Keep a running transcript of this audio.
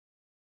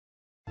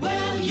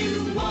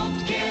you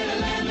won't get a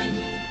lemon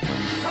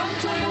from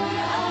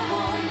Toyota of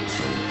Orange.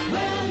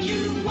 Well,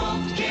 you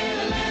won't get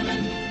a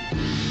lemon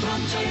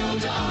from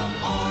Toyota of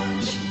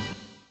Orange.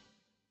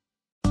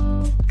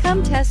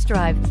 Come test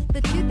drive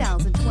the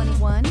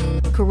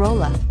 2021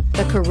 Corolla.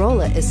 The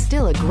Corolla is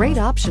still a great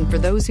option for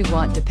those who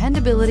want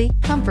dependability,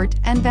 comfort,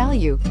 and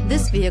value.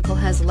 This vehicle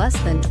has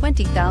less than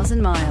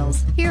 20,000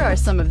 miles. Here are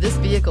some of this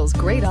vehicle's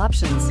great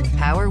options: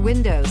 power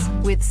windows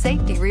with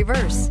safety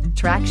reverse,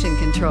 traction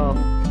control,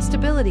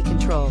 stability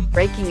control,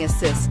 braking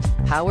assist,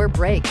 power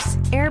brakes,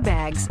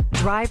 airbags,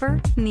 driver,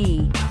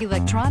 knee,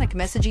 electronic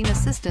messaging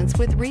assistance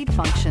with read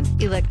function,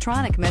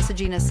 electronic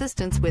messaging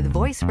assistance with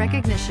voice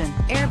recognition,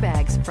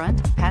 airbags,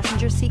 front,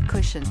 passenger seat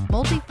cushion,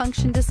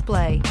 multifunction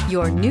display.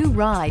 Your new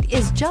ride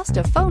is just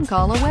a phone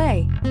call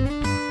away.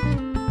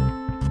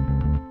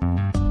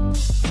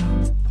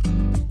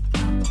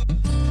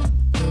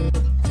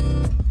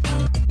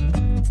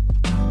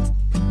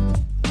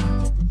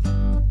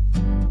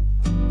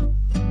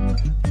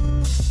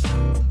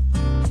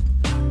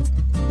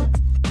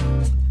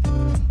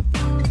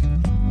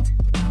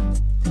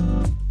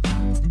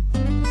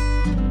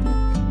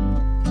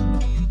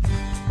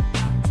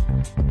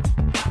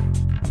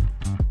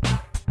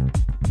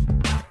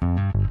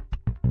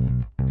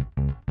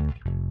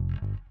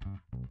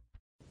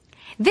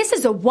 This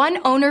is a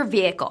one-owner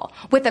vehicle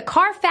with a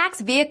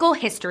Carfax Vehicle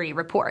History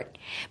Report.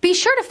 Be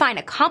sure to find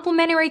a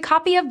complimentary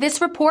copy of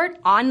this report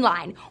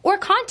online or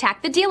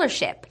contact the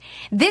dealership.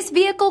 This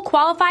vehicle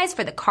qualifies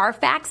for the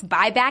Carfax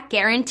Buyback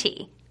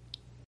Guarantee.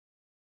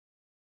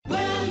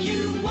 Well,